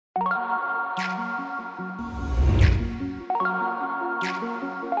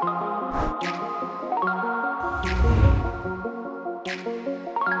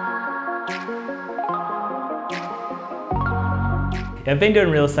I've been doing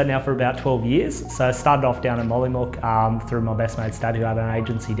real estate now for about 12 years. So I started off down in Molenaar through my best mate's dad who had an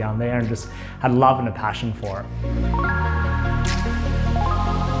agency down there, and just had a love and a passion for it.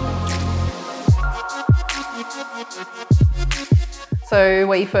 So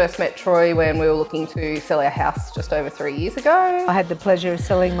we first met Troy when we were looking to sell our house just over 3 years ago. I had the pleasure of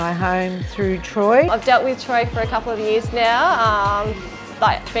selling my home through Troy. I've dealt with Troy for a couple of years now,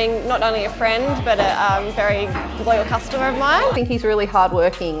 like being not only a friend but a very loyal customer of mine. I think he's really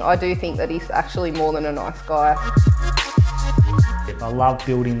hardworking. I do think that he's actually more than a nice guy. I love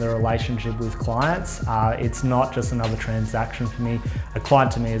building the relationship with clients. It's not just another transaction for me. A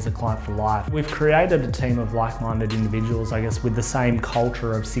client to me is a client for life. We've created a team of like-minded individuals, I guess, with the same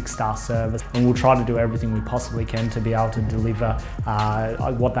culture of 6-star service, and we'll try to do everything we possibly can to be able to deliver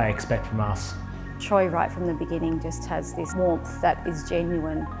what they expect from us. Troy, right from the beginning, just has this warmth that is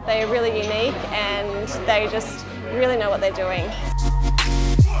genuine. They're really unique and they just really know what they're doing.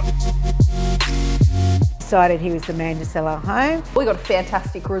 Decided he was the man to sell our home. We got a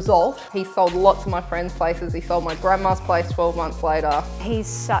fantastic result. He sold lots of my friends' places. He sold my grandma's place 12 months later. He's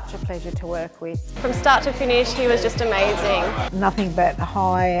such a pleasure to work with. From start to finish, he was just amazing. Nothing but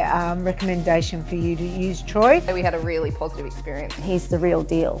high recommendation for you to use Troy. We had a really positive experience. He's the real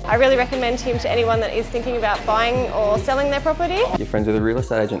deal. I really recommend him to anyone that is thinking about buying or selling their property. You're friends with a real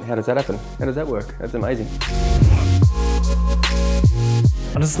estate agent. How does that happen? How does that work? That's amazing.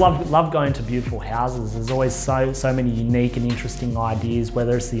 I just love going to beautiful houses. There's always so many unique and interesting ideas,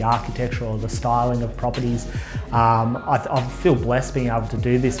 whether it's the architecture or the styling of properties. I feel blessed being able to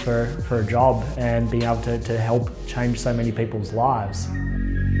do this for a job and being able to help change so many people's lives.